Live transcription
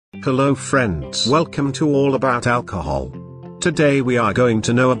Hello friends, welcome to All About Alcohol. Today we are going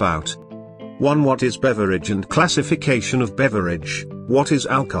to know about 1. What is beverage and classification of beverage, what is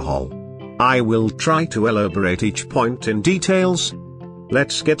alcohol? I will try to elaborate each point in details.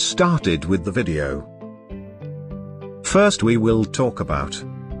 Let's get started with the video. First we will talk about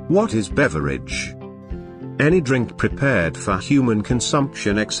what is beverage. Any drink prepared for human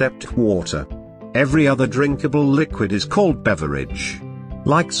consumption except water. Every other drinkable liquid is called beverage.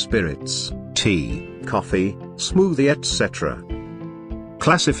 Like spirits, tea, coffee, smoothie etc.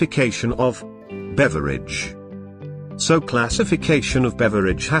 Classification of beverage. So classification of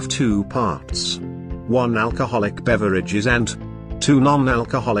beverage have two parts. 1. Alcoholic beverages and 2.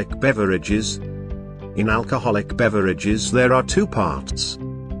 Non-alcoholic beverages. In alcoholic beverages there are two parts.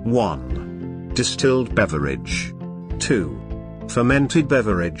 1. Distilled beverage. 2. Fermented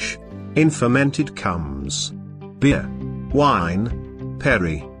beverage. In fermented comes beer, wine,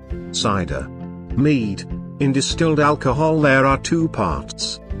 perry, cider, mead. In distilled alcohol there are two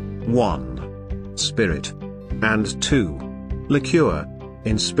parts. 1. Spirit. And 2. Liqueur.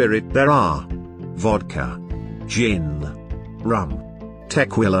 In spirit there are vodka, gin, rum,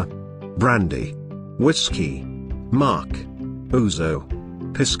 tequila, brandy, whiskey, mark, ouzo,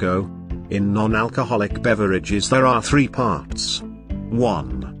 pisco. In non-alcoholic beverages there are three parts.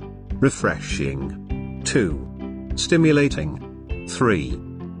 1. Refreshing. 2. Stimulating. 3.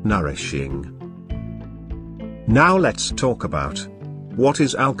 Nourishing. Now let's talk about what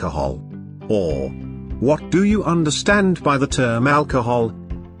is alcohol? Or, what do you understand by the term alcohol?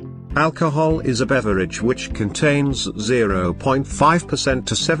 Alcohol is a beverage which contains 0.5%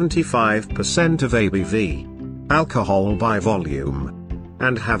 to 75% of ABV, alcohol by volume,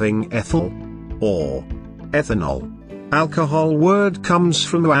 and having ethyl, or ethanol. Alcohol word comes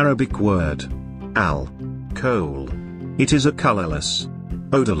from the Arabic word al-cohol. It is a colorless,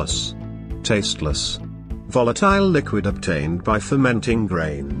 odorless, tasteless, volatile liquid obtained by fermenting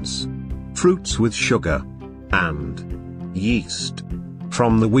grains, fruits with sugar, and yeast.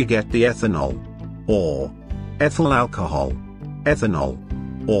 From the we get the ethanol, or ethyl alcohol. Ethanol,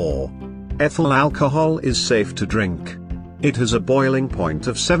 or ethyl alcohol is safe to drink. It has a boiling point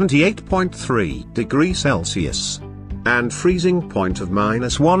of 78.3 degrees Celsius, and freezing point of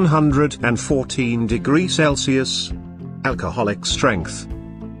 -114 degrees Celsius. Alcoholic strength.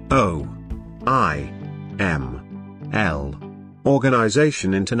 O.I.M.L.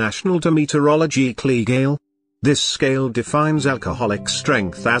 Organization International de Meteorologie Cligale. This scale defines alcoholic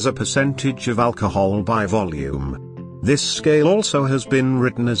strength as a percentage of alcohol by volume. This scale also has been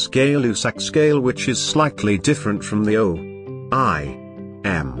written as Gay-Lussac scale, which is slightly different from the O.I.M.L.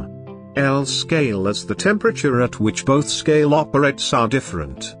 scale, as the temperature at which both scale operates are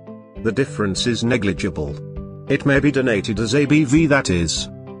different. The difference is negligible. It may be denoted as ABV, that is,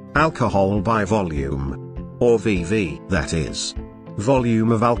 alcohol by volume, or VV, that is,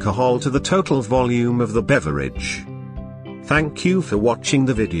 volume of alcohol to the total volume of the beverage. Thank you for watching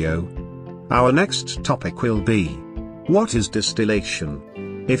the video. Our next topic will be, what is distillation?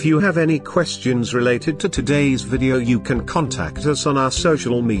 If you have any questions related to today's video, you can contact us on our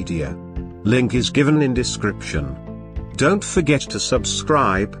social media. Link is given in description. Don't forget to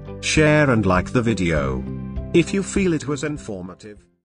subscribe, share and like the video if you feel it was informative.